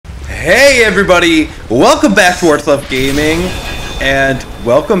Hey everybody, welcome back to Shirtless Gaming, and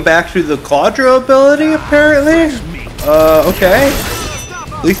welcome back to the Quadro ability apparently. Okay.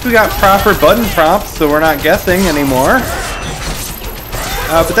 At least we got proper button prompts, so we're not guessing anymore.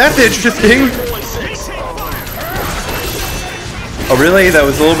 But that's interesting. Oh really? That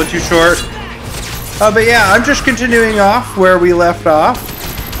was a little bit too short. But yeah, I'm just continuing off where we left off.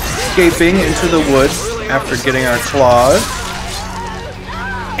 Escaping into the woods after getting our claws.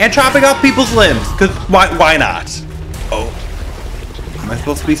 And chopping off people's limbs, because why not? Oh. Am I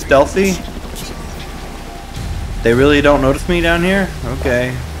supposed to be stealthy? They really don't notice me down here?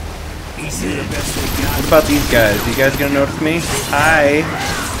 Okay. What about these guys? You guys gonna notice me? Hi.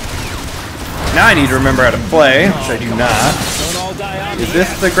 Now I need to remember how to play, which I do not. Is this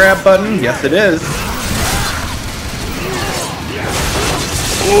the grab button? Yes it is.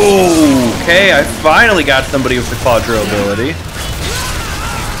 Ooh, okay, I finally got somebody with the Quadro ability.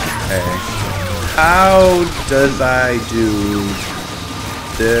 Okay. How does I do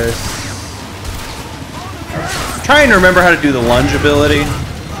this? I'm trying to remember how to do the lunge ability.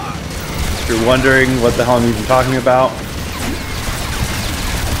 If you're wondering what the hell I'm even talking about.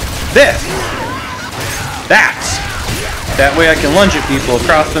 This! That way I can lunge at people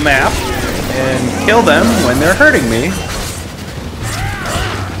across the map and kill them when they're hurting me.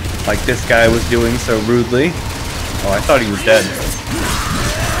 Like this guy was doing so rudely. Oh, I thought he was dead.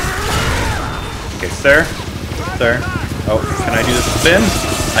 Okay, sir. Oh, can I do the spin?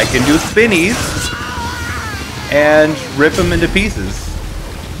 I can do spinnies. And rip him into pieces.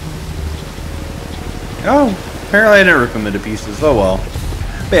 Oh, apparently I didn't rip him into pieces. Oh well.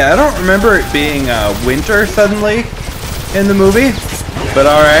 But yeah, I don't remember it being winter suddenly in the movie. But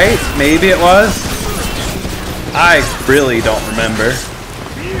alright, maybe it was. I really don't remember.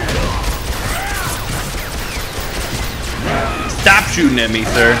 Stop shooting at me,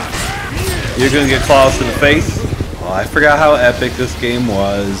 sir. You're gonna get claws to the face. Oh, I forgot how epic this game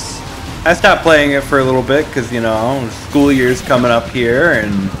was. I stopped playing it for a little bit because, you know, school year's coming up here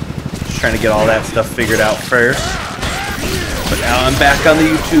and just trying to get all that stuff figured out first. But now I'm back on the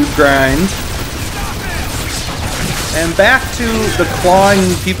YouTube grind. And back to the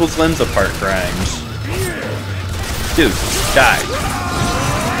clawing people's limbs apart grind. Dude, die.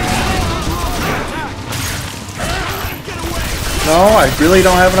 No, I really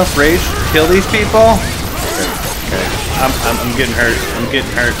don't have enough rage to kill these people. Okay. I'm getting hurt. I'm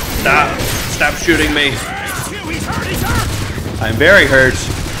getting hurt. Stop shooting me. I'm very hurt.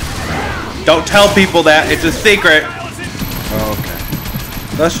 Don't tell people that. It's a secret.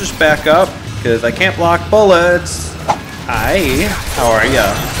 Okay. Let's just back up because I can't block bullets. Hi. How are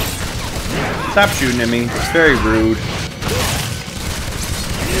ya? Stop shooting at me. It's very rude.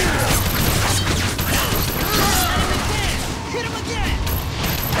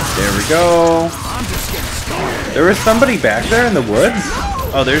 There we go. There was somebody back there in the woods?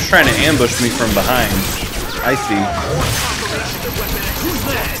 Oh, they're just trying to ambush me from behind. I see.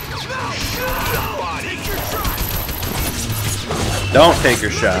 Don't take your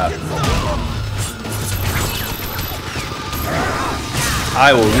shot.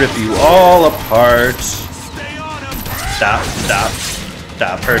 I will rip you all apart. Stop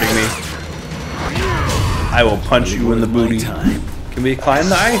hurting me. I will punch you in the booty. Can we climb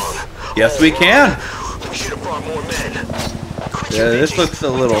the ice? Yes, we can. Yeah, this looks a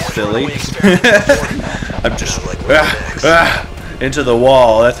little silly. I'm just into the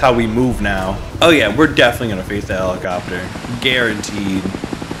wall. That's how we move now. Oh yeah, we're definitely gonna face the helicopter, guaranteed.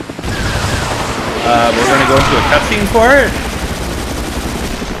 We're gonna go into a cutscene for it.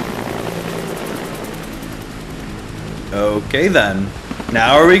 Okay then.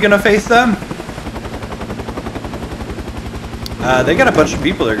 Now are we gonna face them? They got a bunch of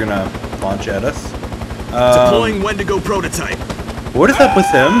people they're gonna launch at us. Deploying Wendigo prototype. What is up with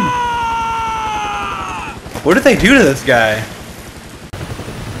him? What did they do to this guy?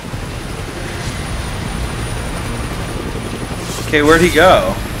 Okay, where'd he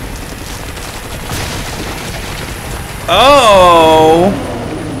go? Oh!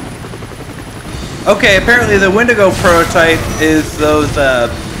 Okay, apparently the Wendigo prototype is those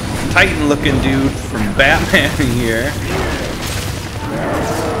Titan-looking dudes from Batman here.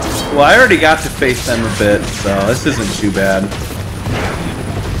 Well, I already got to face them a bit, so this isn't too bad.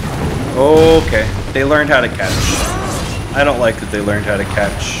 Okay, they learned how to catch. I don't like that they learned how to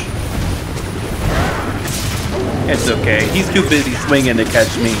catch. It's okay, he's too busy swinging to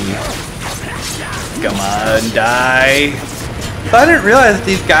catch me. Come on, die. So I didn't realize that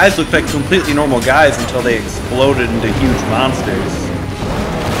these guys looked like completely normal guys until they exploded into huge monsters.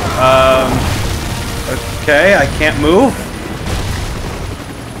 Okay, I can't move.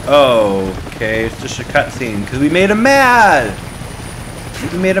 Okay, it's just a cutscene because we made him mad.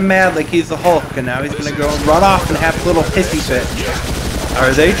 We made him mad like he's the Hulk, and now he's gonna go and run off and have a little hissy fit.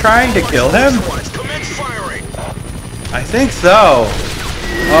 Are they trying to kill him? I think so.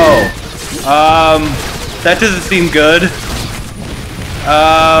 Oh. That doesn't seem good.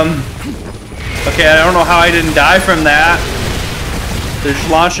 Okay, I don't know how I didn't die from that. They're just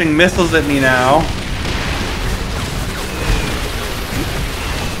launching missiles at me now.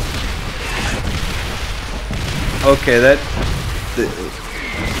 Okay, the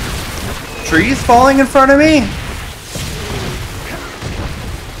tree's falling in front of me?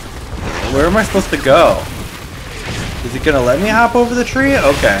 Where am I supposed to go? Is it gonna let me hop over the tree?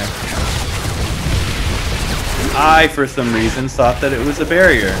 Okay. I, for some reason, thought that it was a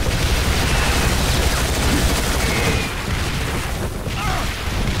barrier.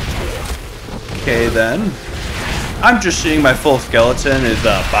 Okay, then. I'm just seeing my full skeleton as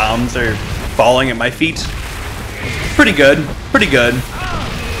bombs are falling at my feet. Pretty good. Pretty good.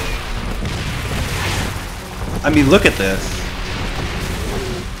 I mean, look at this.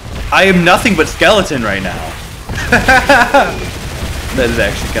 I am nothing but skeleton right now. That is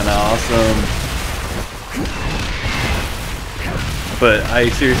actually kind of awesome. But I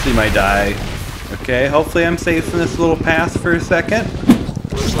seriously might die. Okay, hopefully I'm safe in this little pass for a second.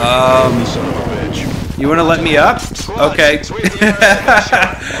 You want to let me up? Okay.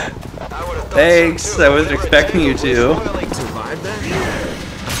 Thanks, I wasn't expecting you to.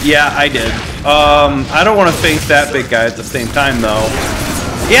 Yeah, I did. I don't want to face that big guy at the same time, though.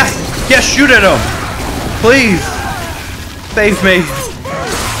 Yes! Yes, shoot at him! Please! Save me!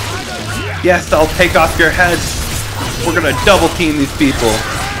 Yes, I'll take off your heads. We're gonna double team these people.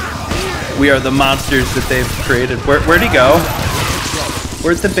 We are the monsters that they've created. Where'd he go?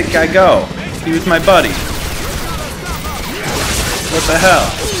 Where'd the big guy go? He was my buddy. What the hell?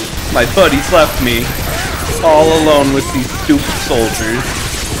 My buddies left me all alone with these stupid soldiers.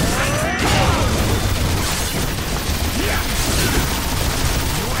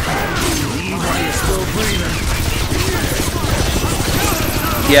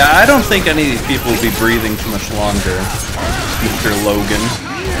 Yeah, I don't think any of these people will be breathing too much longer, Mr. Logan.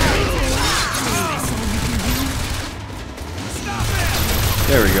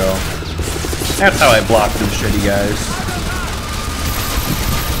 There we go. That's how I block them shitty guys.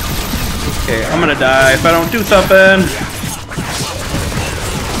 Okay, I'm gonna die if I don't do something.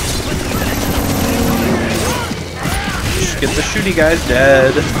 Just get the shooty guys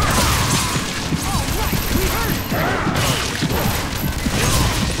dead.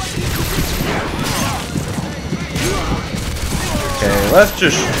 Okay, let's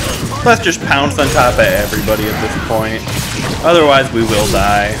just pounce on top of everybody at this point. Otherwise, we will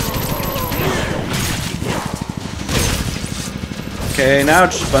die. Okay, now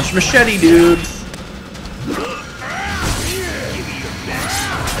it's just a bunch of machete dudes.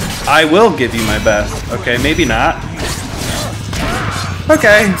 I will give you my best. Okay, maybe not.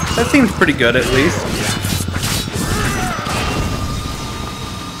 Okay, that seems pretty good at least.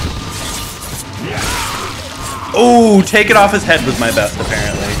 Oh, take it off his head was my best,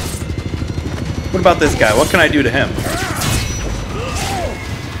 apparently. What about this guy? What can I do to him?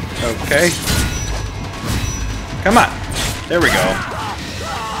 Okay. Come on. There we go.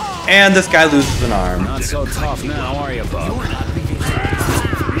 And this guy loses an arm. Not so tough now, are you, bub?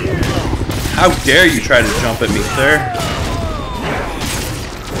 How dare you try to jump at me, sir?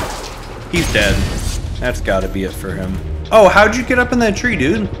 He's dead. That's gotta be it for him. Oh, how'd you get up in that tree,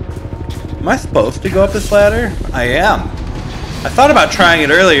 dude? Am I supposed to go up this ladder? I am. I thought about trying it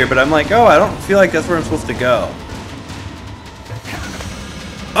earlier, but I'm like, oh, I don't feel like that's where I'm supposed to go.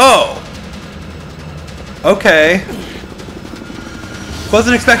 Oh! Okay.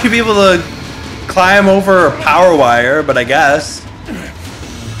 Wasn't expecting to be able to climb over a power wire, but I guess.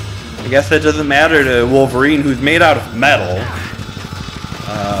 I guess that doesn't matter to Wolverine, who's made out of metal.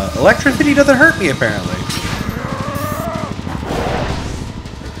 Electricity doesn't hurt me, apparently.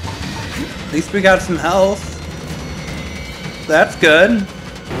 At least we got some health. That's good.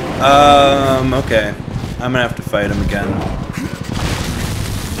 Okay. I'm gonna have to fight him again.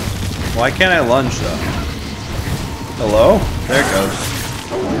 Why can't I lunge, though? Hello? There it goes.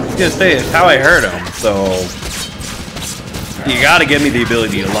 I was gonna say, it's how I hurt him, so... You gotta give me the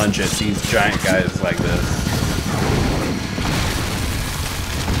ability to lunge at these giant guys like this.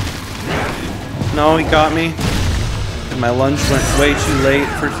 No, he got me. And my lunge went way too late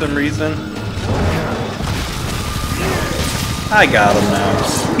for some reason. I got him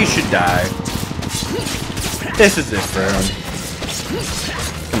now. He should die. This is it for him.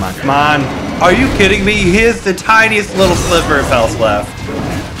 Come on, come on. Are you kidding me? He has the tiniest little sliver of health left.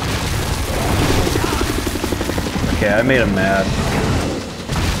 Okay, I made him mad.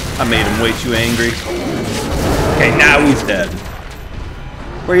 I made him way too angry. Okay, now he's dead.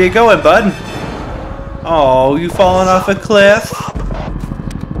 Where you going, bud? Oh, you falling off a cliff?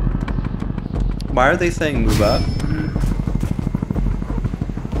 Why are they saying move up?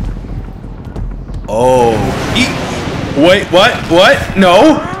 Oh, wait, what? What?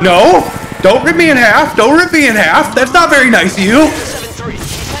 No, no! Don't rip me in half! Don't rip me in half! That's not very nice of you!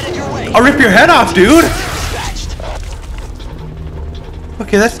 I'll rip your head off, dude!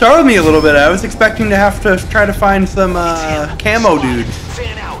 Okay, that startled me a little bit. I was expecting to have to try to find some camo dudes.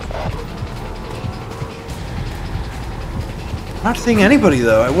 I'm not seeing anybody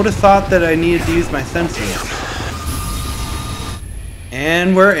though. I would have thought that I needed to use my senses.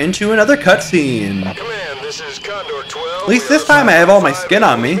 And we're into another cutscene. At least this time I have all my skin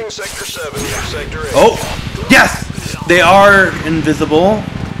on me. Oh, yes! They are invisible.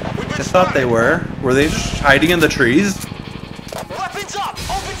 I thought they were. Were they just hiding in the trees? Weapons up!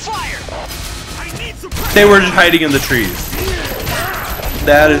 Open fire! They were just hiding in the trees.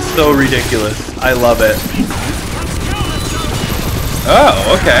 That is so ridiculous. I love it.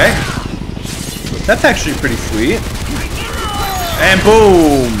 Oh, okay. That's actually pretty sweet. And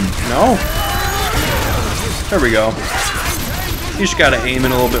boom! No? There we go. You just gotta aim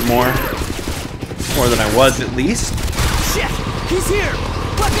in a little bit more. More than I was, at least. Shit! He's here!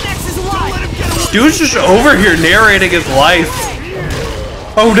 Weapon X is alive! Dude's just over here narrating his life.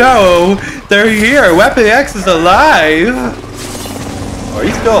 Oh no! They're here! Weapon X is alive! Oh, are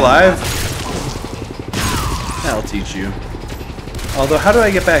you still alive? That'll teach you. Although, how do I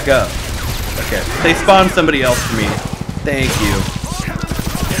get back up? Okay, they spawned somebody else for me. Thank you.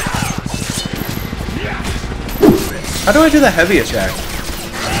 How do I do the heavy attack?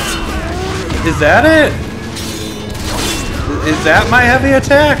 Is that it? Is that my heavy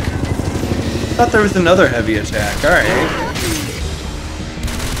attack? I thought there was another heavy attack. Alright.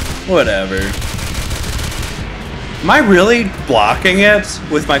 Whatever. Am I really blocking it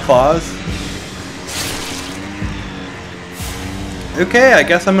with my claws? Okay, I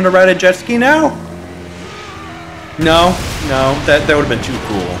guess I'm gonna ride a jet ski now? No, that would have been too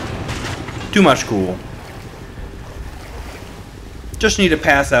cool. Too much cool. Just need to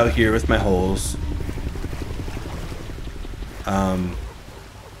pass out here with my holes.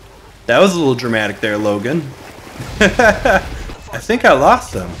 That was a little dramatic there, Logan. I think I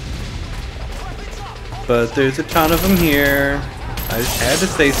lost them. But there's a ton of them here. I just had to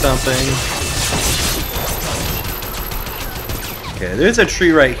say something. Okay, there's a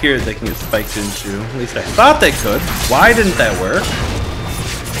tree right here they can get spiked into. At least I thought they could. Why didn't that work?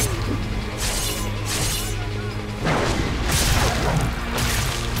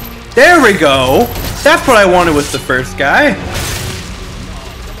 There we go! That's what I wanted with the first guy.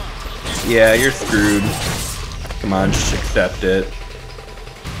 Yeah, you're screwed. Come on, just accept it.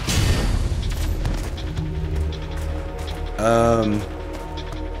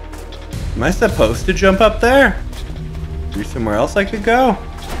 Am I supposed to jump up there? Is there somewhere else I could go?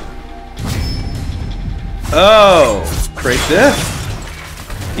 Oh, break this?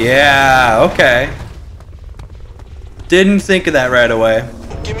 Yeah, okay. Didn't think of that right away.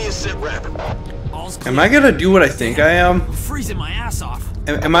 Give me a sit rep. Am I gonna do what I think I am? I'm freezing my ass off.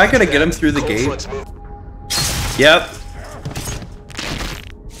 Am I gonna get him through the gate? Yep.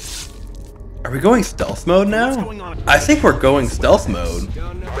 Are we going stealth mode now? I think we're going stealth mode.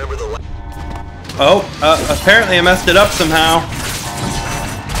 Oh, apparently I messed it up somehow.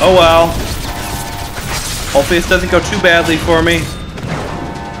 Oh well. Hopefully this doesn't go too badly for me.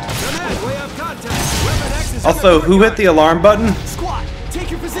 Also, who hit the alarm button? Squad, take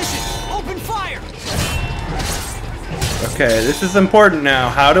your position. Open fire. Okay, this is important now.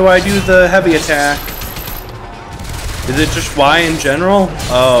 How do I do the heavy attack? Is it just Y in general?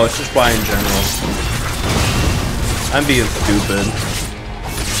 Oh, it's just Y in general. I'm being stupid.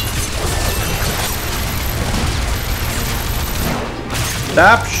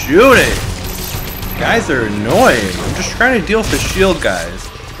 Stop shooting! Guys are annoying. I'm just trying to deal with the shield guys.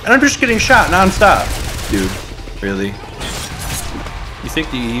 And I'm just getting shot non-stop. Dude, really? You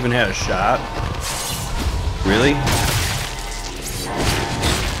think you even had a shot? Really?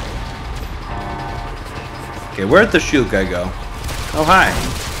 Okay, where'd the shield guy go? Oh, hi.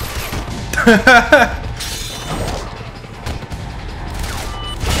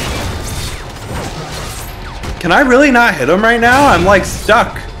 Can I really not hit him right now? I'm like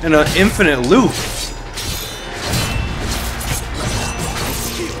stuck in an infinite loop.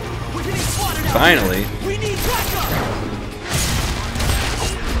 Finally.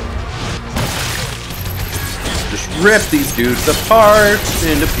 Just rip these dudes apart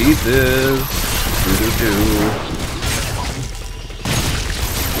into pieces.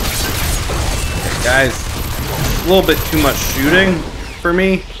 Guys, a little bit too much shooting for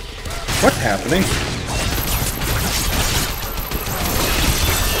me. What's happening?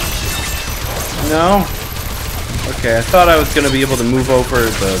 No? Okay, I thought I was going to be able to move over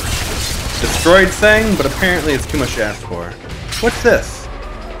the destroyed thing, but apparently it's too much to ask for. What's this?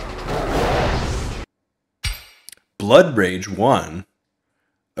 Blood Rage 1.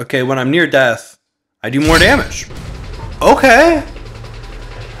 Okay, when I'm near death, I do more damage. Okay.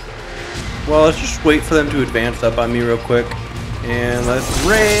 Well, let's just wait for them to advance up on me real quick. And let's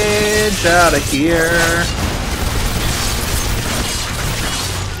rage out of here.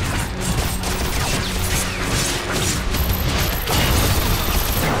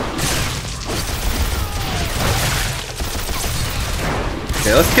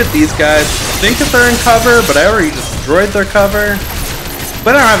 Okay, let's get these guys. I think that they're in cover, but I already destroyed their cover.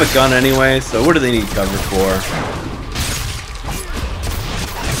 But I don't have a gun anyway, so what do they need cover for?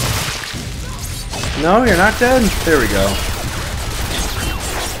 No, you're not dead? There we go.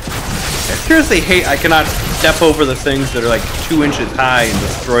 I seriously hate I cannot step over the things that are like 2 inches high and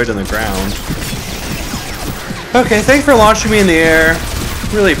destroyed on the ground. Okay, thanks for launching me in the air.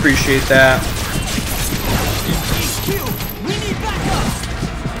 Really appreciate that.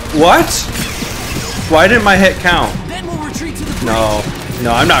 What? Why didn't my hit count? Then we'll retreat to the No,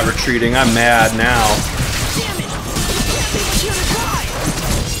 I'm not retreating. I'm mad now. Damn it! You're gonna die!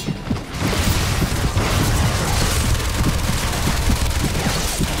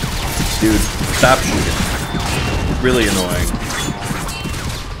 Dude, stop shooting. Really annoying.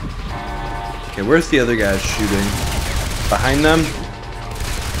 Okay, where's the other guys shooting? Behind them?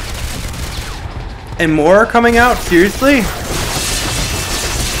 And more are coming out? Seriously?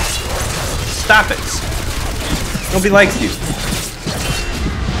 Stop it. Nobody likes you.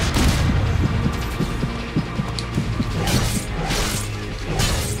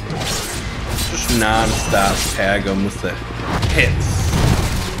 Just non-stop tag them with the hits.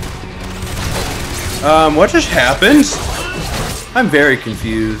 What just happened? I'm very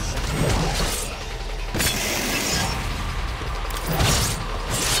confused.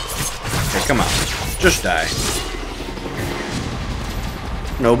 Okay, come on. Just die.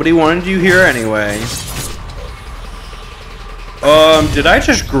 Nobody wanted you here anyway. Did I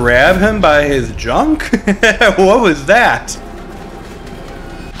just grab him by his junk? What was that?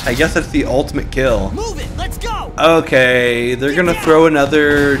 I guess that's the ultimate kill. Move it! Let's go! Okay, they're gonna throw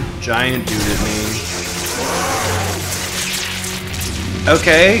another giant dude at me.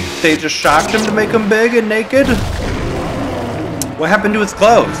 Okay, they just shocked him to make him big and naked? What happened to his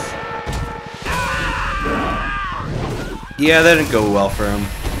clothes? Yeah, that didn't go well for him.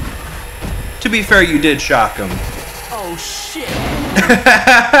 To be fair, you did shock him. Oh shit!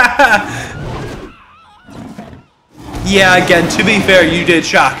 Yeah, again, to be fair, you did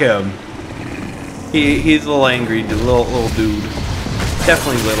shock him. He's a little angry, little dude.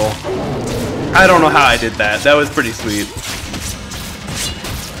 Definitely little. I don't know how I did that. That was pretty sweet.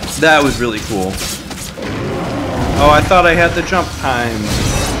 That was really cool. Oh, I thought I had the jump time.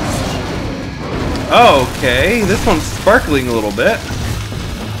 Okay, this one's sparkling a little bit.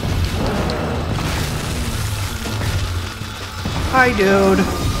 Hi, dude.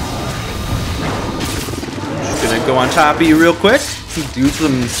 Just gonna go on top of you real quick. Do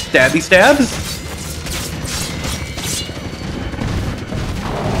some stabby stabs.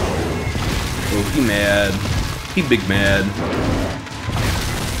 Oh, he mad. He big mad.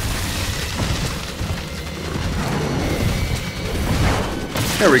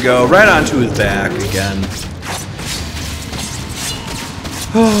 There we go, right onto his back again.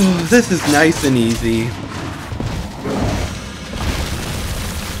 Oh, this is nice and easy.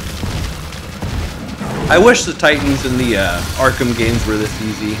 I wish the Titans in the Arkham games were this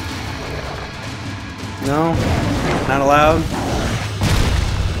easy. No? Not allowed?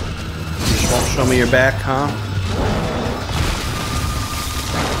 You just won't show me your back, huh?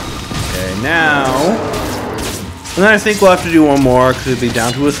 Okay, now... And then I think we'll have to do one more, because it'll be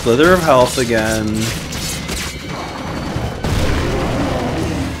down to a slither of health again.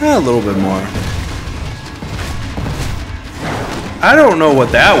 A little bit more. I don't know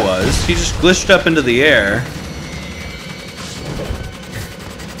what that was. He just glitched up into the air.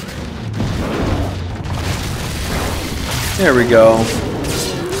 There we go.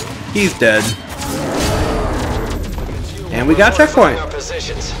 He's dead. And we got checkpoint. They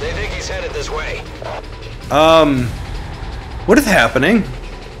think he's headed this way. What is happening?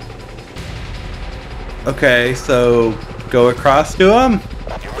 Okay, so go across to him.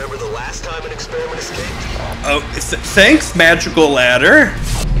 You remember the last time an experiment escaped? Oh, thanks, magical ladder.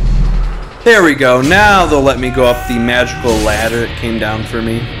 There we go. Now they'll let me go up the magical ladder that came down for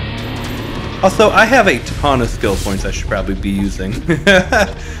me. Also, I have a ton of skill points I should probably be using.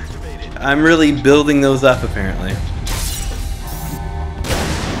 I'm really building those up, apparently.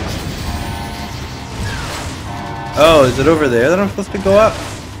 Oh, is it over there that I'm supposed to go up?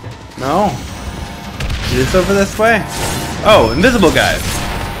 No. It is over this way? Oh, invisible guys.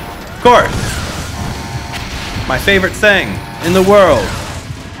 Of course. My favorite thing in the world.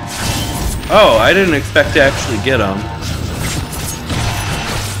 Oh, I didn't expect to actually get them.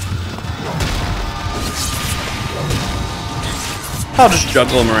 I'll just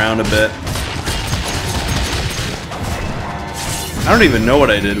juggle them around a bit. I don't even know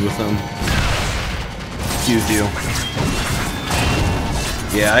what I did with them. Excuse you.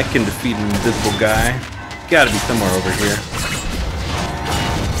 Yeah, I can defeat an invisible guy. Gotta be somewhere over here.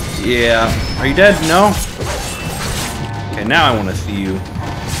 Yeah. Are you dead? No? Okay, now I want to see you.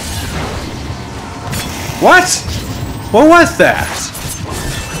 What? What was that?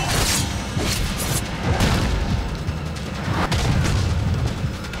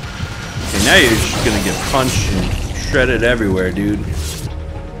 Okay, now you're just gonna get punched and shredded everywhere, dude.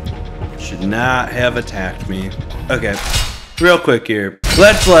 Should not have attacked me. Okay, real quick here.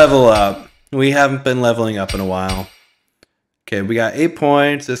 Let's level up. We haven't been leveling up in a while. Okay, we got 8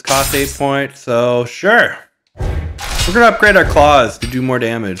 points. This costs 8 points, so sure. We're gonna upgrade our claws to do more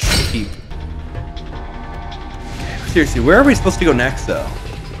damage to keep. Okay, seriously, where are we supposed to go next, though?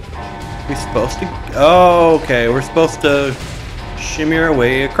 Are we supposed to? Oh, okay. We're supposed to shimmy our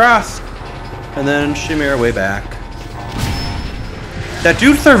way across, and then shimmy our way back. That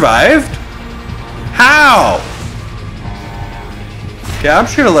dude survived? How? Okay, I'm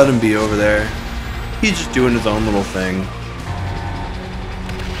just gonna let him be over there. He's just doing his own little thing.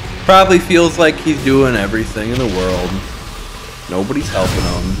 Probably feels like he's doing everything in the world. Nobody's helping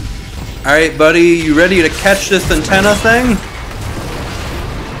him. Alright, buddy, you ready to catch this antenna thing?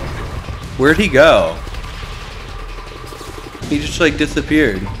 Where'd he go? He just like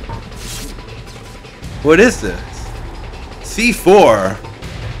disappeared. What is this? C4?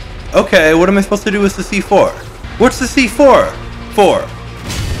 Okay, what am I supposed to do with the C4? What's the C4 for?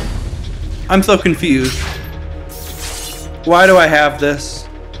 I'm so confused. Why do I have this?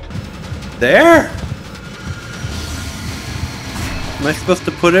 There? Am I supposed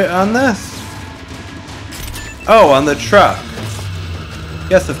to put it on this? Oh, on the truck.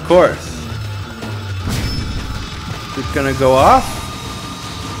 Yes, of course. It's gonna go off?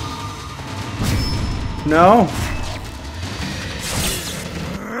 No?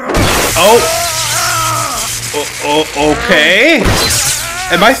 Oh, okay.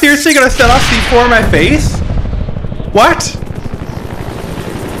 Am I seriously gonna set off C4 in my face? What?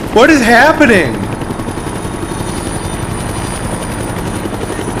 What is happening?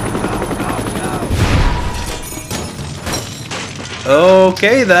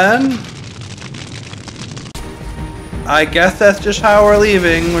 Okay then. I guess that's just how we're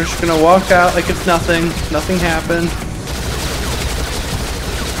leaving. We're just gonna walk out like it's nothing. Nothing happened.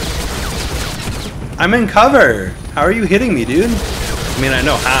 I'm in cover. How are you hitting me, dude? I mean, I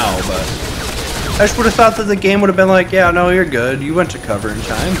know how, but I just would have thought that the game would have been like, yeah, no, you're good. You went to cover in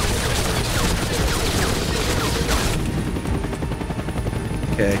time.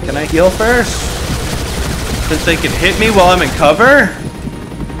 Okay, can I heal first? Since they can hit me while I'm in cover?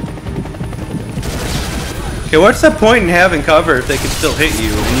 Okay, what's the point in having cover if they can still hit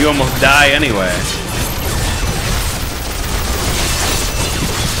you and you almost die anyway?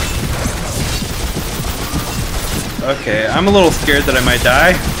 Okay, I'm a little scared that I might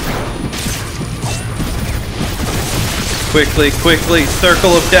die. Quickly, quickly, circle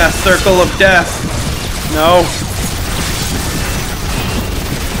of death, circle of death. No.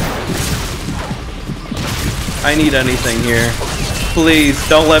 I need anything here. Please,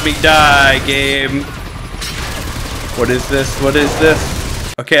 don't let me die, game. What is this? What is this?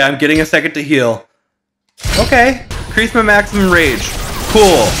 Okay, I'm getting a second to heal. Okay, increase my maximum rage.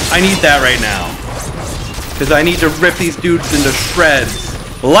 Cool, I need that right now. Because I need to rip these dudes into shreds.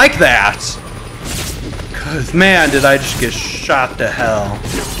 Like that! Because, man, did I just get shot to hell.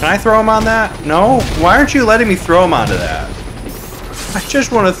 Can I throw him on that? No? Why aren't you letting me throw him onto that? I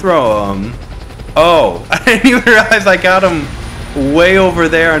just want to throw him. Oh, I didn't even realize I got him way over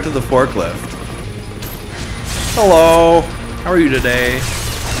there onto the forklift. Hello. How are you today?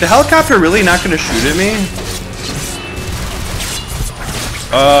 The helicopter really not going to shoot at me?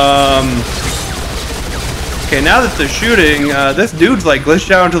 Okay, now that they're shooting, this dude's like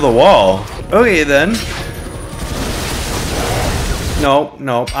glitched out into the wall. Okay then. No,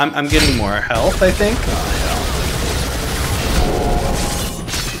 no, I'm getting more health, I think.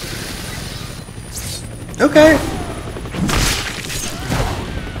 Okay.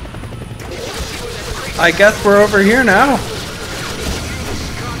 I guess we're over here now.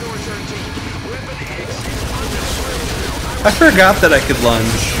 I forgot that I could lunge.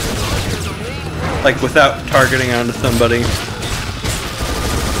 Like without targeting onto somebody.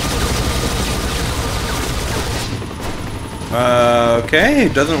 Okay,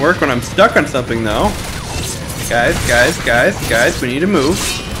 it doesn't work when I'm stuck on something though. Guys, we need to move.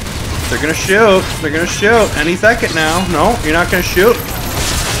 They're gonna shoot. They're gonna shoot any second now. No, you're not gonna shoot.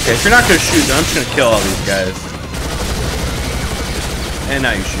 Okay, if you're not gonna shoot, then I'm just gonna kill all these guys. And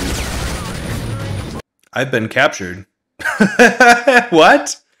now you shoot. I've been captured.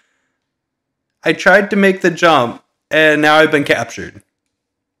 What? I tried to make the jump, and now I've been captured.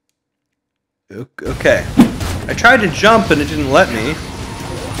 Okay. I tried to jump, and it didn't let me.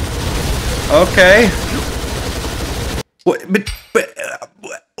 Okay. What? But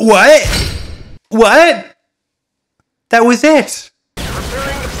what? What? That was it.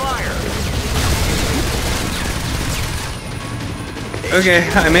 Preparing to fire. Okay,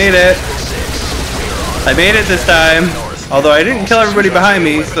 I made it. I made it this time. Although I didn't kill everybody behind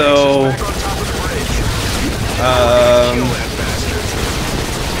me, so...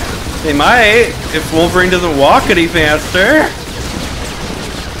 They might, if Wolverine doesn't walk any faster.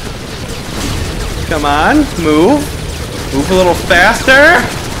 Come on, move. Move a little faster.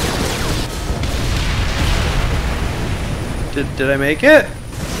 Did I make it?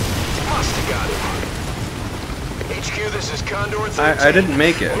 Must have got it. HQ, this is Condor 13. I didn't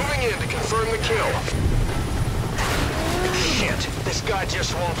make it. Moving in to confirm the kill. Shit, this guy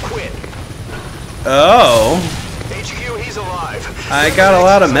just won't quit. Oh. HQ, he's alive. I got a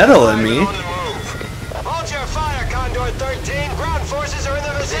lot of metal in me. Hold your fire, Condor 13. Ground forces are in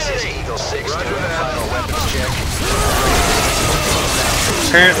the vicinity. Eagle 6, doing a final weapons check.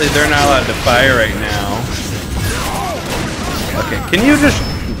 Apparently they're not allowed to fire right now. Okay, can you just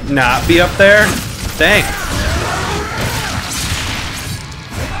not be up there? Thanks.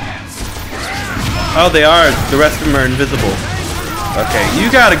 Oh, they are. The rest of them are invisible. Okay, you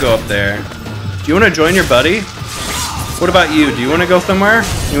gotta go up there. Do you want to join your buddy? What about you? Do you want to go somewhere?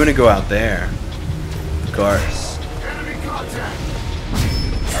 You want to go out there. Of course.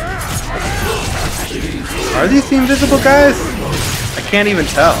 Are these the invisible guys? I can't even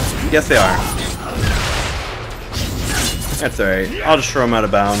tell. Yes, they are. That's alright. I'll just throw him out of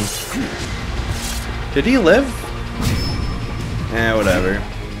bounds. Did he live? Eh, whatever.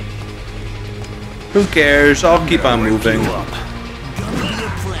 Who cares? I'll keep on moving.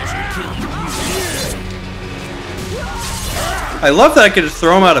 I love that I could just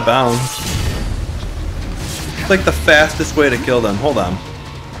throw them out of bounds. It's like the fastest way to kill them. Hold on.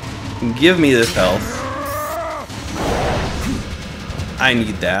 Give me this health. I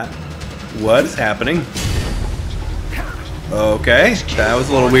need that. What is happening? Okay, that was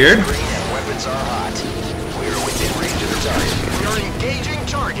a little weird. Weapons are hot. We're within range of the target. We're engaging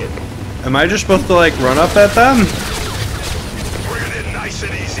target. Am I just supposed to like run up at them? Bring it in nice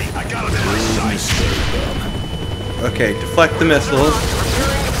and easy. I got him in my sights. Okay, deflect the missiles.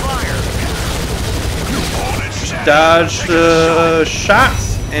 Preparing to fire. Dodge the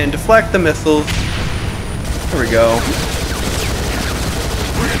shots and deflect the missiles. There we go.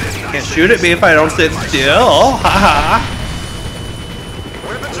 Can't shoot at me if I don't sit still. Haha.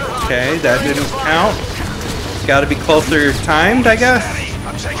 Okay, that didn't count. It's got to be closer timed, I guess.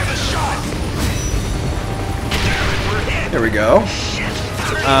 I'm taking a shot. There we go.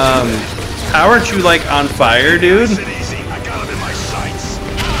 How aren't you like on fire, dude?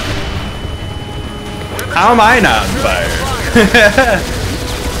 How am I not on fire?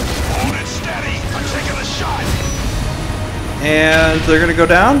 And they're gonna go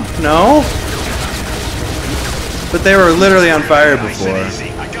down? No? But they were literally on fire before.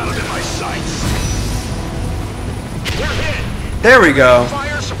 There we go.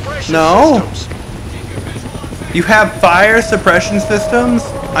 No? You have fire suppression systems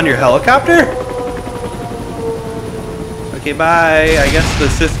on your helicopter? Okay, bye. I guess the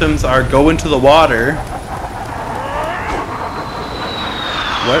systems are go into the water.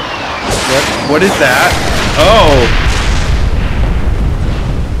 What is that? Oh.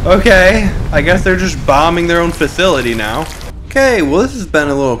 Okay, I guess they're just bombing their own facility now. Okay, well this has been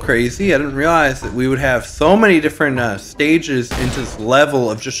a little crazy. I didn't realize that we would have so many different stages into this level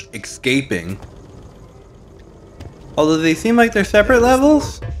of just escaping. Although they seem like they're separate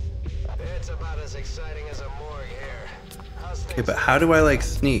levels. It's about as exciting as a morgue here. Okay, but how do I like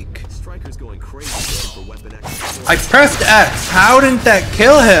sneak? Striker's going crazy for weapon access. I pressed X. How didn't that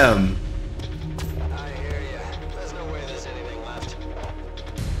kill him? I hear ya. There's no way there's anything left.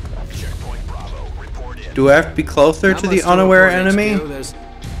 Checkpoint Bravo, report in. Do I have to be closer to the unaware enemy?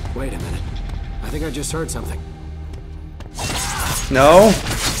 Wait a minute. I think I just heard something. No?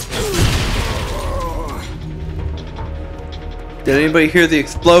 Did anybody hear the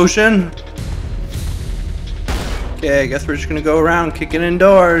explosion? Okay, I guess we're just gonna go around kicking in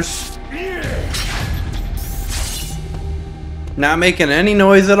doors. Not making any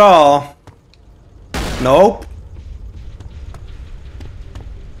noise at all. Nope.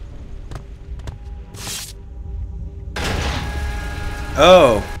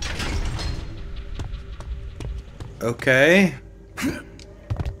 Oh. Okay.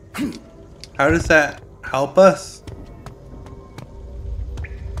 How does that help us?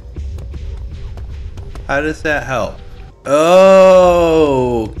 How does that help? Okay.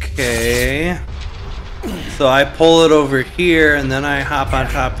 So I pull it over here and then I hop on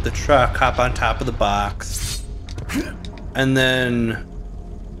top of the truck, hop on top of the box. And then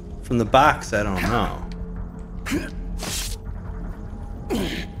from the box, I don't know.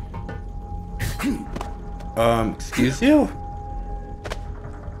 Excuse you?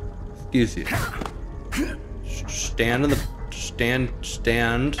 Excuse you. Stand in the...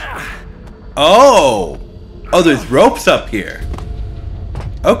 Stand. Oh! Oh, there's ropes up here.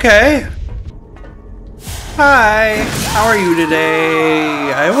 Okay. Hi. How are you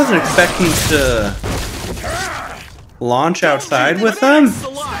today? I wasn't expecting to launch outside with them.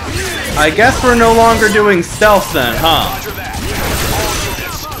 I guess we're no longer doing stealth then, huh?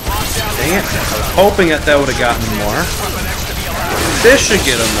 Dang it. I was hoping that would have gotten more. This should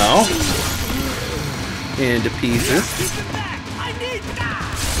get them, though. Into pieces.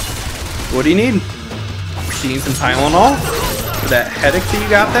 What do you need? Do you need some Tylenol? For that headache that you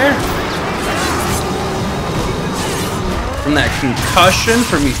got there? From that concussion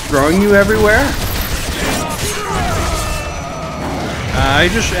from me throwing you everywhere? I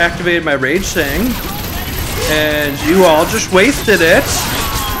just activated my rage thing. And you all just wasted it.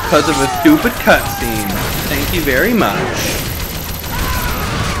 Because of a stupid cutscene. Thank you very much.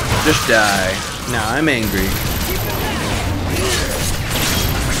 Just die. Now I'm angry.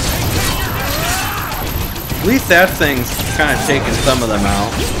 At least that thing's kind of taking some of them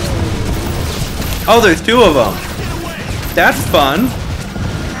out. Oh, there's two of them. That's fun.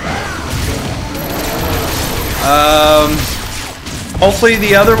 Hopefully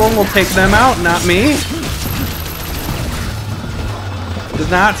the other one will take them out, not me. Does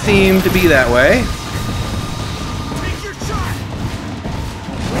not seem to be that way.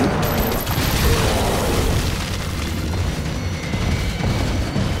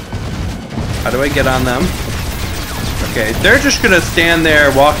 How do I get on them? Okay, they're just gonna stand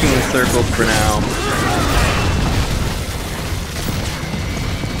there walking in circles for now.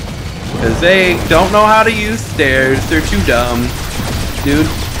 Because they don't know how to use stairs. They're too dumb. Dude.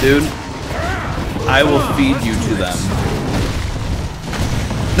 I will feed you to them.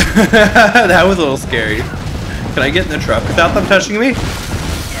 That was a little scary. Can I get in the truck without them touching me?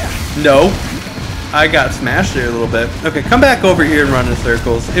 No. I got smashed there a little bit. Okay, come back over here and run in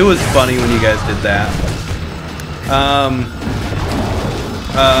circles. It was funny when you guys did that.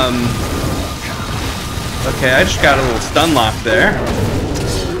 Okay, I just got a little stun lock there.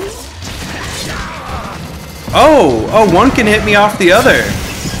 Oh, one can hit me off the other.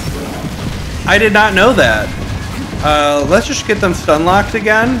 I did not know that. Let's just get them stun locked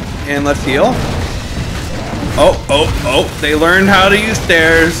again, and let's heal. Oh, they learned how to use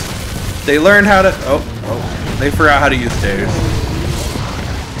stairs. They learned how to, they forgot how to use stairs.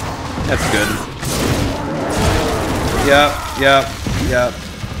 That's good. Yep.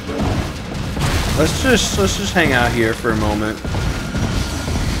 Let's just hang out here for a moment.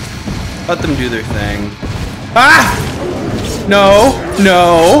 Let them do their thing. Ah! No.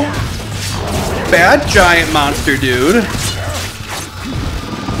 Bad giant monster dude.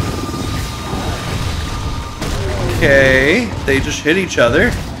 Okay, they just hit each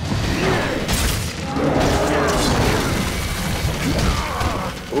other.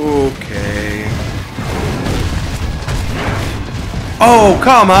 Okay. Oh,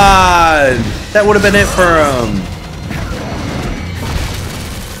 come on! That would have been it for him.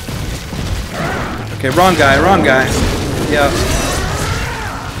 Okay, wrong guy. Yep.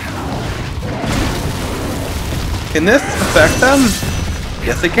 Can this affect them?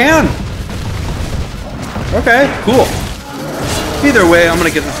 Yes, it can. Okay, cool. Either way, I'm gonna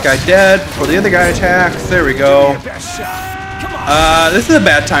get this guy dead before the other guy attacks. There we go. This is a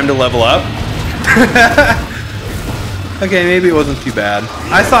bad time to level up. Okay, maybe it wasn't too bad.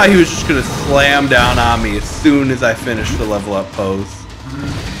 I thought he was just gonna slam down on me as soon as I finished the level up pose.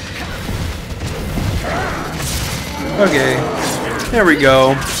 Okay, there we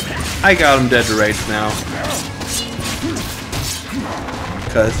go. I got him dead to rights now.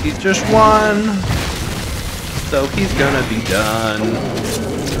 Because he's just one. So he's gonna be done.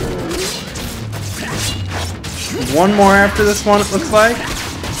 One more after this one, it looks like.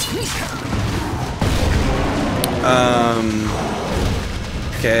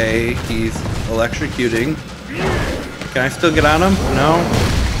 Okay, he's electrocuting. Can I still get on him? No?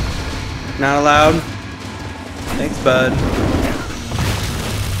 Not allowed? Thanks, bud.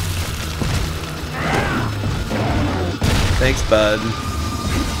 Thanks, bud.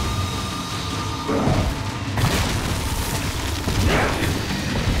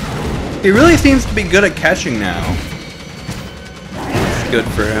 He really seems to be good at catching now. It's good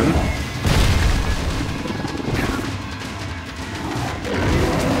for him.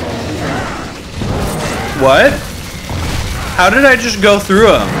 What? How did I just go through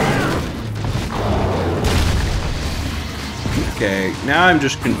him? Okay, now I'm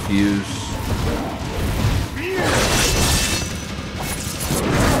just confused.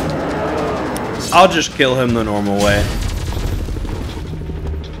 I'll just kill him the normal way.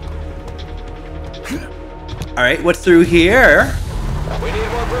 Alright, what's through here? We need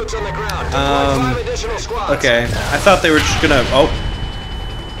more boots on the ground. Deploy 5 additional squads. Okay, I thought they were just gonna,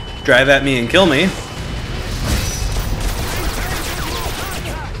 drive at me and kill me.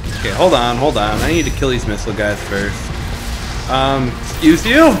 Okay, hold on. I need to kill these missile guys first. Excuse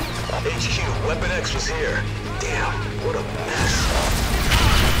you? HQ, Weapon X was here. Damn, what a mess.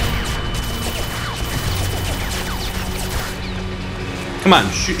 Come on,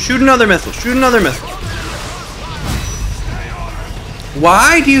 shoot another missile. Shoot another missile.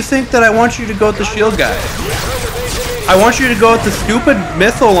 Why do you think that I want you to go with the shield guy? I want you to go with the stupid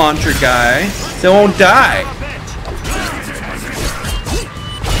missile launcher guy that won't die.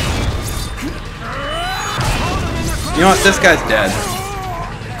 You know what? This guy's dead.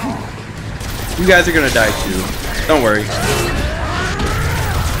 You guys are gonna die too. Don't worry.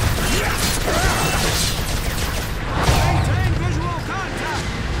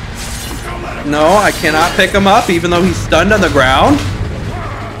 No, I cannot pick him up even though he's stunned on the ground.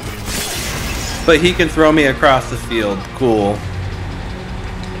 But he can throw me across the field. Cool.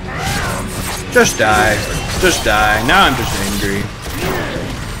 Just die. Just die. Now I'm just angry.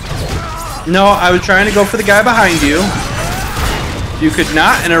 No, I was trying to go for the guy behind you. You could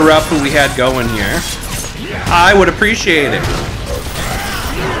not interrupt what we had going here. I would appreciate it.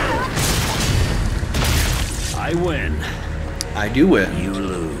 I win. I do win. You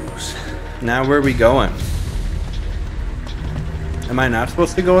lose. Now where are we going? Am I not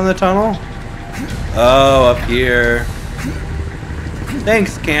supposed to go in the tunnel? Oh, up here.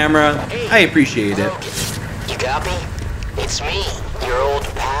 Thanks, camera. I appreciate it. You got me? It's me, your old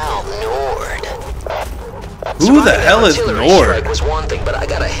pal, Nord. Who the hell is Nord? Strike was one thing, but I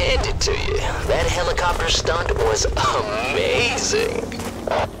gotta hand it to you. That helicopter stunt was amazing.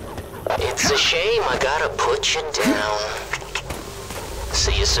 It's a shame I gotta put you down.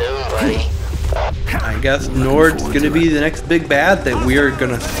 See you soon, buddy. I guess Nord's gonna be the next big bad that we are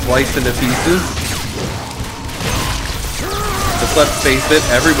gonna slice into pieces. But let's face it,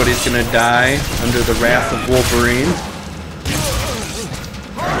 everybody's gonna die under the wrath of Wolverine.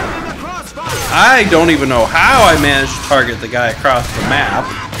 I don't even know how I managed to target the guy across the map.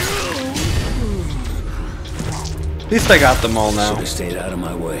 At least I got them all now. Should have stayed out of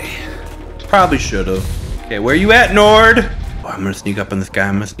my way. Probably should have. Okay, where you at, Nord? Oh, I'm gonna sneak up on this guy.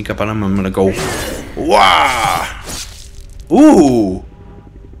 I'm gonna sneak up on him. I'm gonna go. Wah! Ooh!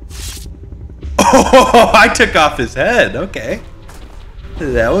 Oh, I took off his head. Okay.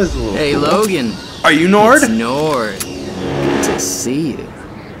 That was a little. Hey, cool. Logan. Are you Nord? It's Nord. Good to see you.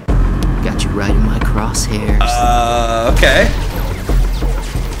 Got you right in my crosshairs. Okay.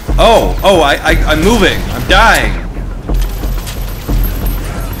 Oh, I'm moving. I'm dying.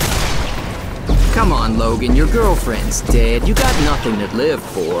 Come on, Logan. Your girlfriend's dead. You got nothing to live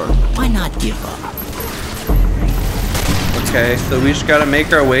for. Why not give up? Okay, so we just gotta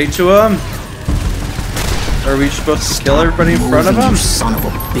make our way to him? Or are we supposed to kill everybody in front of him? You son of a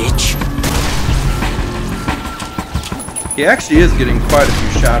bitch. He actually is getting quite a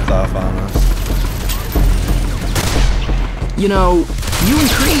few shots off on us. You know, you and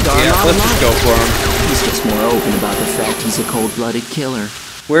Creed are Yeah, not let's just alike. go for him. He's just more open about the fact he's a cold-blooded killer.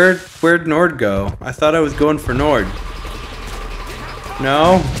 Where'd Nord go? I thought I was going for Nord.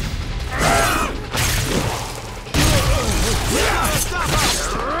 No?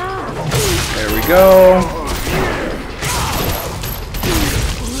 There we go.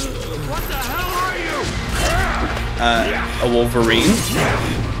 A Wolverine?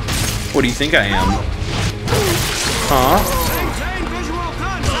 What do you think I am? Huh?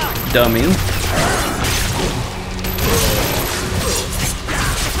 Dummy.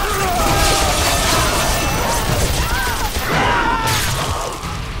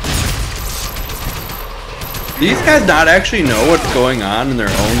 these guys not actually know what's going on in their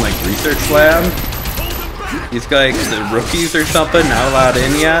own like research lab? These guys, the rookies or something, not allowed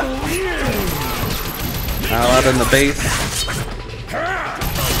in yet? Not allowed in the base?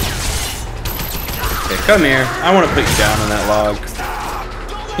 Okay, come here. I want to put you down on that log.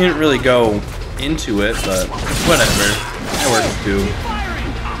 You didn't really go into it, but whatever. That works too.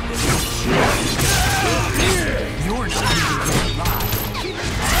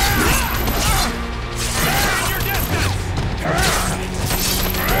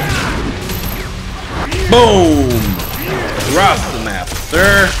 Boom! Across the map,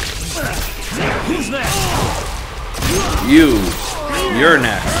 sir. You're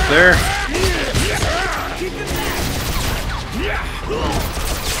next, sir.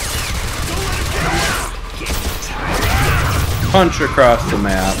 Punch across the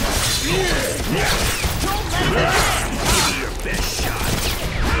map.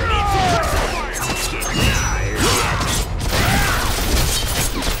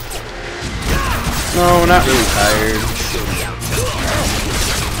 No, not really tired.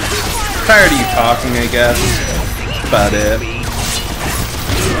 Tired of you talking, I guess. That's about it.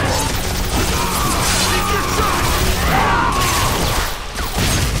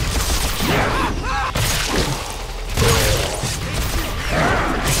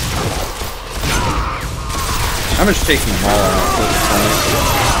 I'm just taking them all out at this point.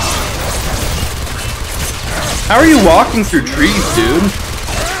 How are you walking through trees, dude?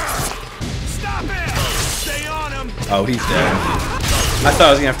 Oh, he's dead. I thought I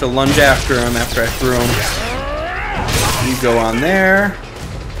was gonna have to lunge after him after I threw him. You go on there.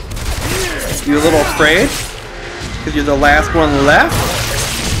 You a little afraid? Because you're the last one left?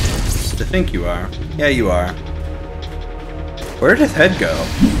 I think you are. Yeah, you are. Where did his head go?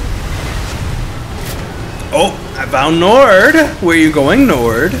 Oh, I found Nord! Where are you going,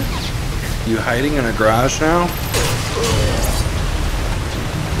 Nord? You hiding in a garage now?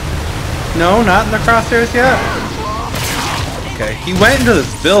 No, not in the crosshairs yet? Okay, he went into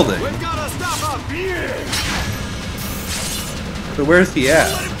this building. So where's he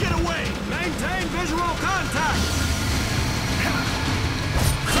at? Let him get away. Maintain visual contact.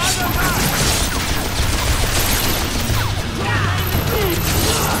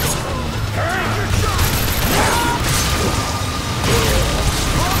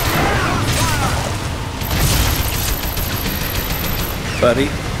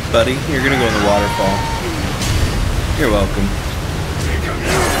 Buddy, you're gonna go in the waterfall. You're welcome.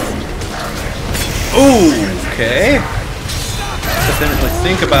 Ooh, okay. But then let's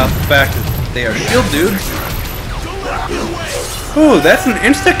think about the fact that they are shield dudes. Ooh, that's an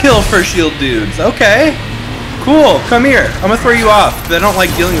insta-kill for shield dudes. Okay. Cool, come here. I'm gonna throw you off, because I don't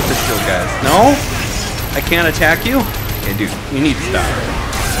like dealing with the shield guys. No? I can't attack you? Okay, dude, you need to stop.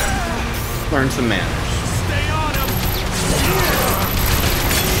 Learn some manners.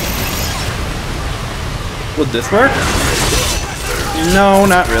 Would this work? No,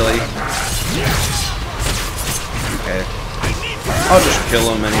 not really. Okay. I'll just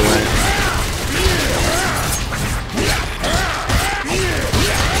kill him anyway.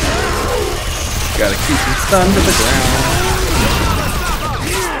 Gotta keep him stunned to the ground.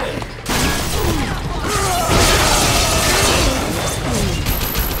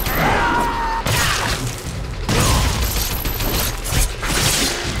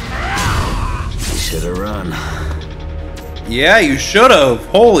 Should've run. Yeah, you should've.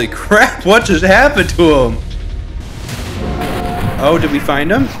 Holy crap, what just happened to him? Oh, did we find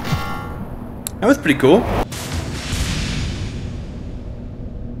him? That was pretty cool.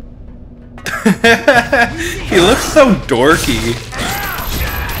 He looks so dorky.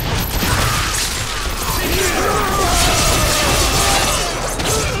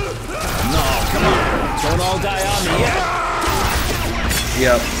 No, come on. Don't all die on me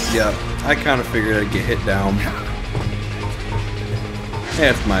yet. Yep. I kind of figured I'd get hit down. Yeah,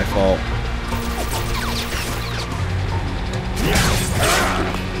 it's my fault.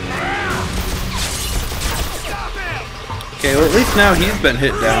 Okay, well at least now he's been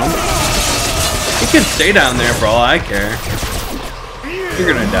hit down. He can stay down there for all I care.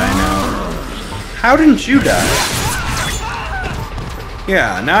 You're gonna die now. How didn't you die?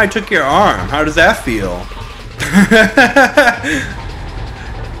 Yeah, now I took your arm. How does that feel?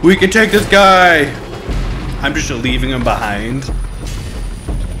 We can take this guy! I'm just leaving him behind.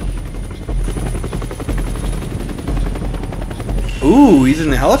 Ooh, he's in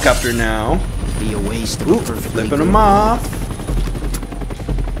the helicopter now. Be a waste. Ooh, flipping him off.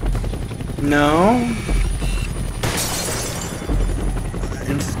 No.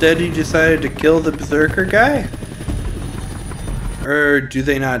 Instead, he decided to kill the berserker guy? Or do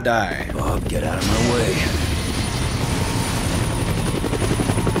they not die? Bob, get out of my way.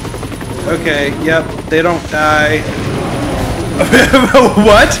 Okay, yep, they don't die.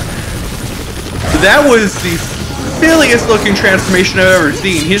 What? That was the silliest looking transformation I've ever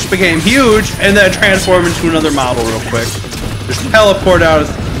seen. He just became huge and then transformed into another model real quick. Just teleport out of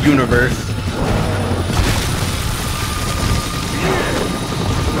the universe.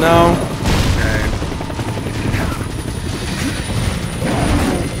 No? Okay.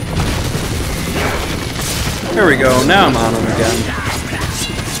 There we go, now I'm on him again.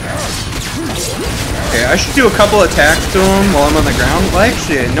 Okay, I should do a couple attacks to him while I'm on the ground. Well,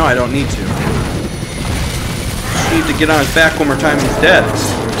 actually, no, I don't need to. Just need to get on his back one more time and he's dead.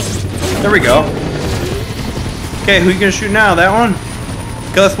 There we go. Okay, who are you gonna shoot now? That one?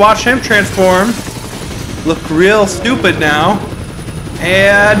 Okay, let's watch him transform. Look real stupid now.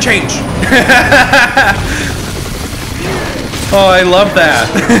 And change. Oh, I love that.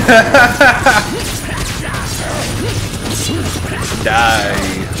 Die.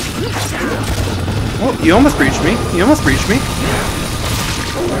 Oh, you almost reached me. You almost reached me.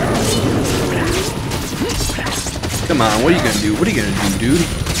 Come on, what are you gonna do? What are you gonna do, dude?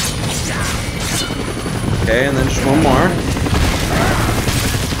 Okay, and then just one more.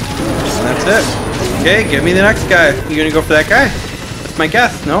 And that's it. Okay, give me the next guy. You gonna go for that guy? That's my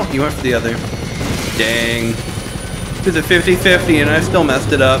guess. No, you went for the other. Dang. It was a 50-50 and I still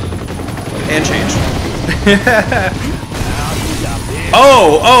messed it up. And changed.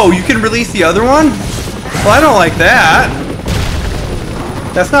 Oh, you can release the other one? Well, I don't like that.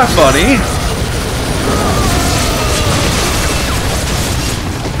 That's not funny.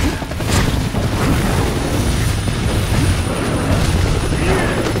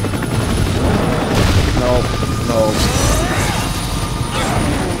 No.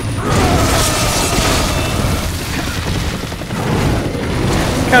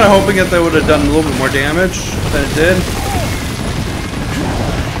 Kind of hoping that would have done a little bit more damage than it did.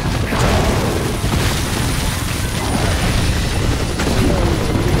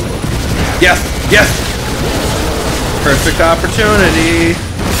 Yes! Perfect opportunity.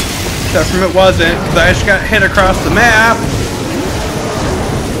 Except from it wasn't, because I just got hit across the map.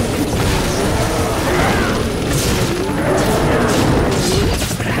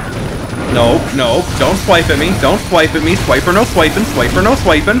 No, don't swipe at me. Don't swipe at me. Swiper, no swiping. Swiper, no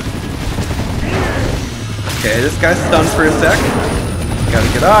swiping. Okay, this guy's stunned for a sec.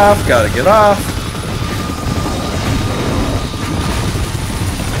 Gotta get off.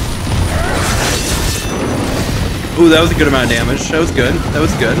 Ooh, that was a good amount of damage. That was good.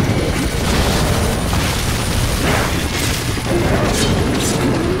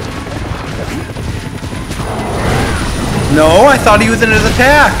 No, I thought he was in his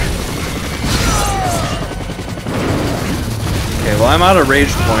attack. Okay, well, I'm out of rage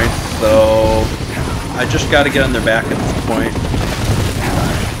points, so I just got to get on their back at this point.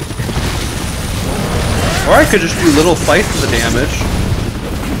 Or I could just do little slices of damage.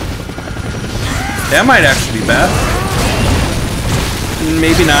 That might actually be best.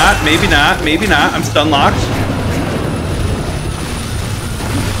 Maybe not. I'm stun locked.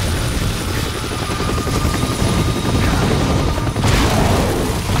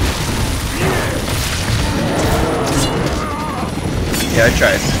 Yeah,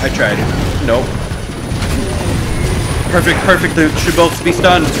 I tried. Nope. Perfect. They should both be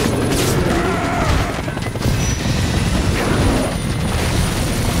stunned.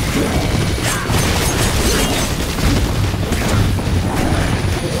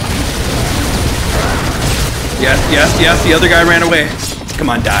 Yes, the other guy ran away. Come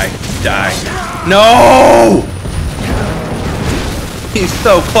on, die. No! He's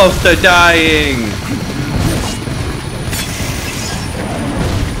so close to dying.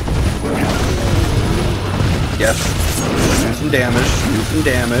 Yes. Do some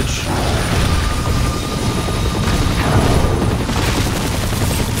damage.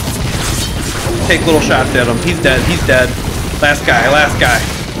 Take little shots at him. He's dead. Last guy.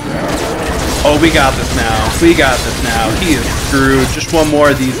 Oh, we got this now. He is screwed. Just one more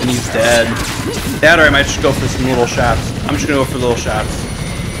of these and he's dead. That or I might just go for some little shots. I'm just gonna go for little shots.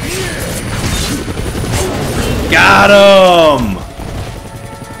 Got him!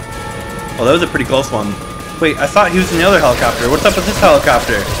 Oh, that was a pretty close one. Wait, I thought he was in the other helicopter. What's up with this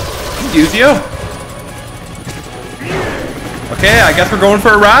helicopter? Excuse you? Okay, I guess we're going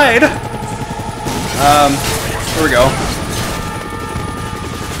for a ride. Here we go.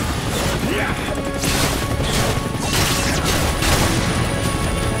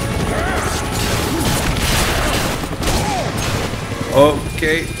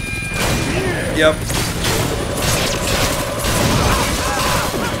 Okay. Yep.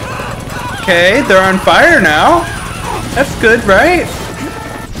 Okay, they're on fire now. That's good, right?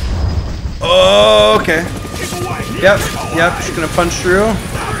 Oh, okay. Yep, just gonna punch through.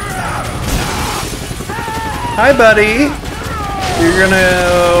 Hi, buddy. You're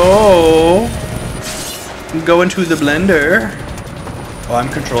gonna go into the blender. Oh, I'm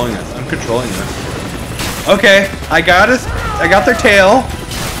controlling this. Okay, I got it. I got their tail.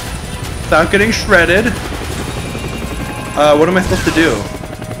 Without getting shredded. What am I supposed to do?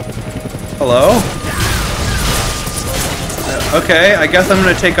 Hello? Okay, I guess I'm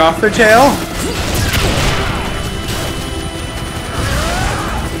gonna take off their tail.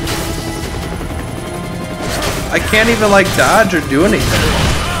 I can't even like dodge or do anything.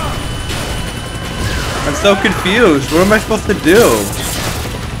 I'm so confused. What am I supposed to do?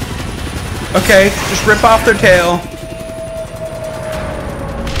 Okay, just rip off their tail.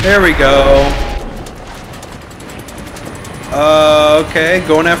 There we go. Okay,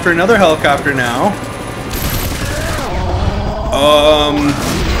 going after another helicopter now.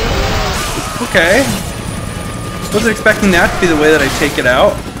 Okay. Wasn't expecting that to be the way that I take it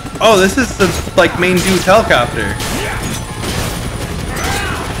out. Oh, this is the, like, main dude's helicopter.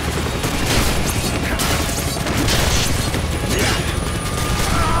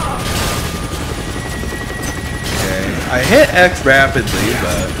 Okay, I hit X rapidly,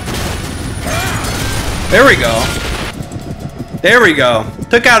 but... There we go. There we go.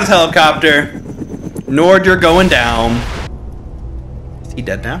 Took out his helicopter. Nord, you're going down. Is he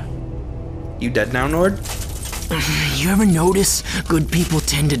dead now? You dead now, Nord? You ever notice good people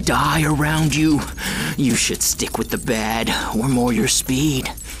tend to die around you? You should stick with the bad, or more your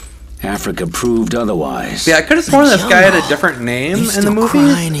speed. Africa proved otherwise. Yeah, I could have sworn this guy had a different name in the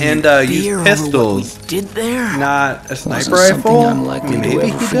movies and used pistols. Did there? Not a sniper rifle. Maybe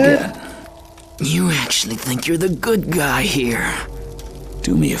he did. You actually think you're the good guy here.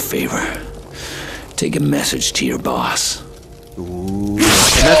 Do me a favor. Take a message to your boss. Ooh,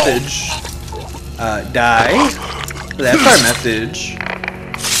 message. Die. That's our message.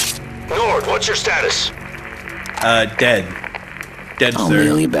 Nord, what's your status? Dead. Dead, I'll sir.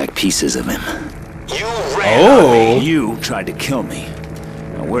 mail you back pieces of him. You ran on me. You tried to kill me.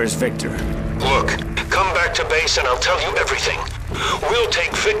 Now where's Victor? Look, come back to base and I'll tell you everything. We'll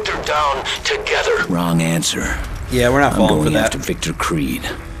take Victor down together. Wrong answer. Yeah, we're not I'm falling for going that. after Victor Creed.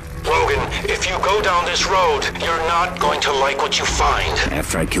 Logan, if you go down this road, you're not going to like what you find.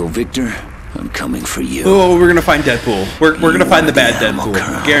 After I kill Victor, I'm coming for you. Oh, we're gonna find Deadpool. We're gonna find the bad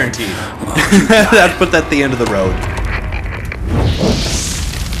Deadpool. Guaranteed. That's put that at the end of the road.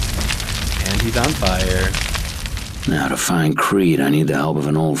 And he's on fire. Now to find Creed, I need the help of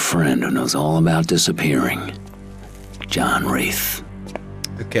an old friend who knows all about disappearing. John Wraith.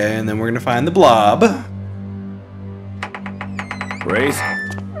 Okay, and then we're gonna find the Blob. Wraith?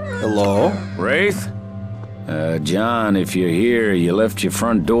 Hello? Wraith? John, if you're here, you left your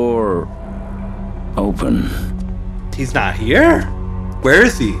front door open. He's not here? Where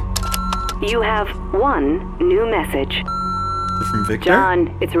is he? You have one new message. Is it from Victor?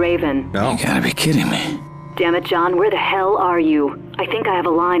 John, it's Raven. No. You gotta be kidding me. Damn it, John, where the hell are you? I think I have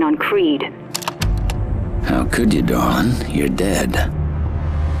a line on Creed. How could you, darling? You're dead.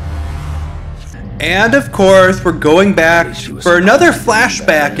 And of course, we're going back for another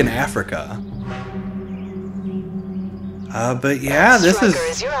flashback in Africa. But yeah, this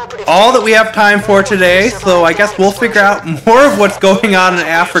is all that we have time for today, so I guess we'll figure out more of what's going on in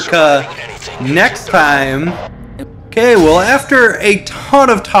Africa next time. Okay, well, after a ton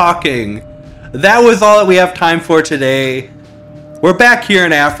of talking, that was all that we have time for today. We're back here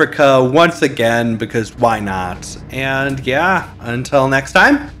in Africa once again, because why not? And yeah, until next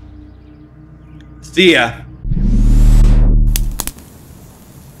time, see ya.